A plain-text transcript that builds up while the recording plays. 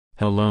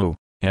Hello,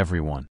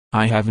 everyone.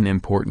 I have an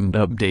important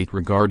update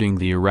regarding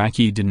the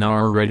Iraqi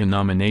Dinar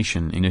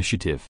Redenomination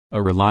initiative.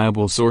 A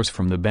reliable source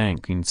from the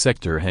banking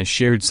sector has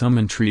shared some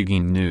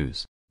intriguing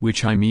news,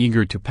 which I'm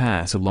eager to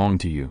pass along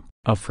to you.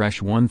 A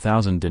fresh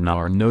 1,000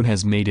 dinar note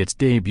has made its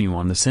debut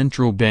on the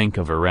Central Bank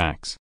of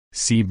Iraq's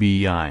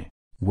 (CBI)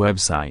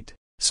 website,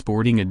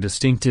 sporting a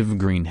distinctive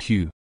green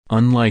hue,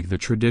 unlike the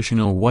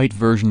traditional white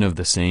version of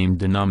the same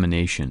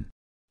denomination.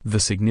 The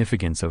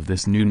significance of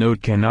this new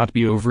note cannot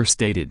be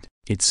overstated.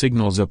 It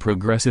signals a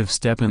progressive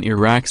step in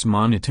Iraq's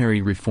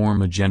monetary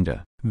reform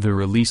agenda. The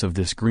release of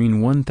this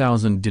green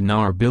 1,000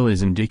 dinar bill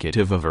is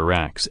indicative of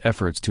Iraq's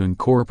efforts to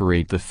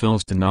incorporate the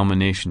fils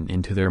denomination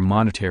into their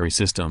monetary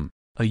system,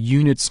 a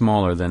unit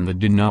smaller than the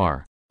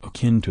dinar,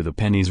 akin to the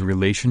penny's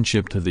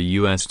relationship to the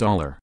US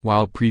dollar.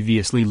 While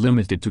previously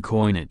limited to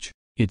coinage,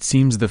 it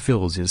seems the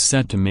fils is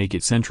set to make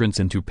its entrance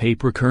into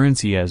paper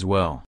currency as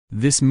well.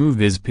 This move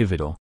is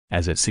pivotal,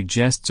 as it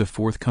suggests a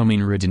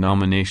forthcoming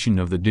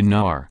redenomination of the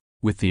dinar,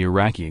 with the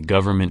Iraqi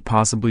government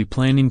possibly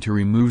planning to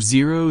remove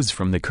zeros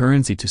from the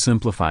currency to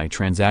simplify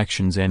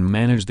transactions and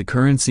manage the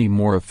currency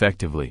more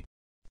effectively.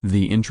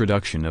 The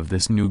introduction of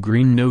this new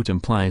green note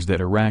implies that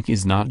Iraq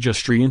is not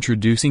just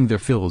reintroducing the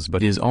fils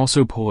but is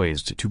also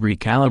poised to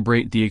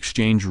recalibrate the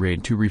exchange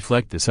rate to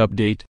reflect this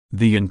update.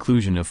 The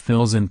inclusion of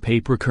fils in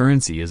paper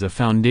currency is a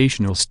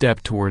foundational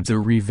step towards a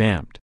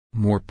revamped,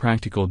 more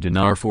practical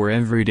dinar for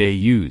everyday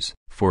use.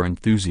 For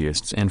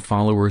enthusiasts and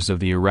followers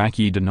of the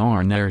Iraqi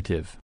dinar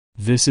narrative,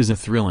 this is a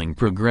thrilling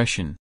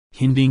progression,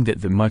 hinting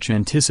that the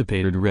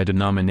much-anticipated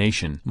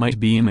redenomination might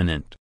be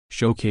imminent,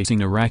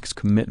 showcasing Iraq's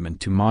commitment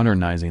to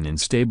modernizing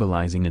and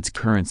stabilizing its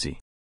currency.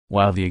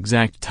 While the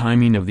exact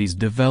timing of these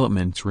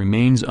developments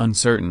remains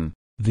uncertain,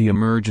 the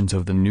emergence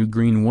of the new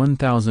green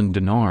 1,000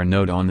 dinar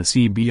note on the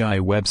CBI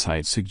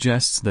website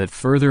suggests that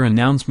further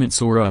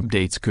announcements or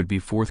updates could be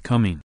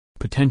forthcoming,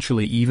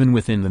 potentially even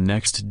within the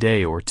next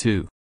day or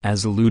two.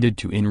 As alluded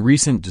to in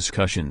recent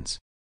discussions,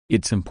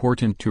 it's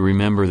important to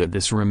remember that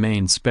this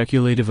remains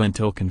speculative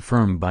until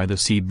confirmed by the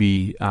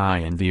CBI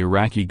and the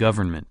Iraqi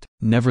government.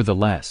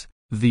 Nevertheless,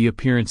 the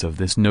appearance of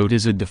this note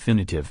is a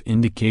definitive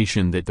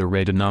indication that the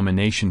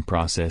redenomination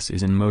process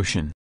is in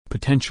motion,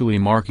 potentially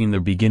marking the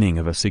beginning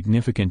of a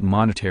significant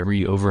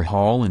monetary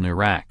overhaul in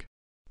Iraq.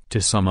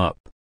 To sum up,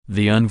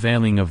 the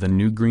unveiling of the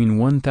new green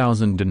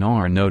 1,000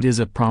 dinar note is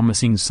a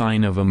promising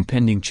sign of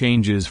impending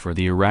changes for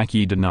the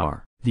Iraqi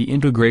dinar. The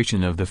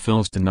integration of the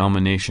fils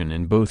denomination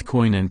in both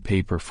coin and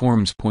paper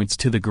forms points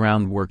to the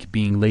groundwork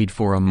being laid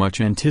for a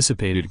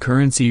much-anticipated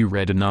currency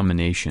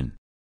redenomination.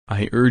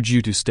 I urge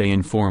you to stay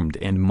informed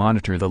and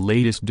monitor the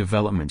latest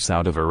developments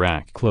out of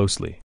Iraq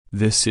closely.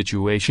 This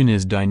situation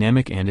is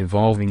dynamic and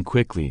evolving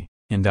quickly,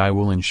 and I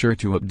will ensure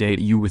to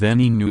update you with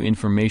any new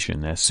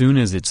information as soon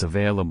as it's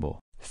available.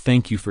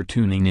 Thank you for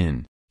tuning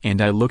in, and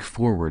I look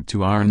forward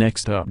to our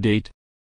next update.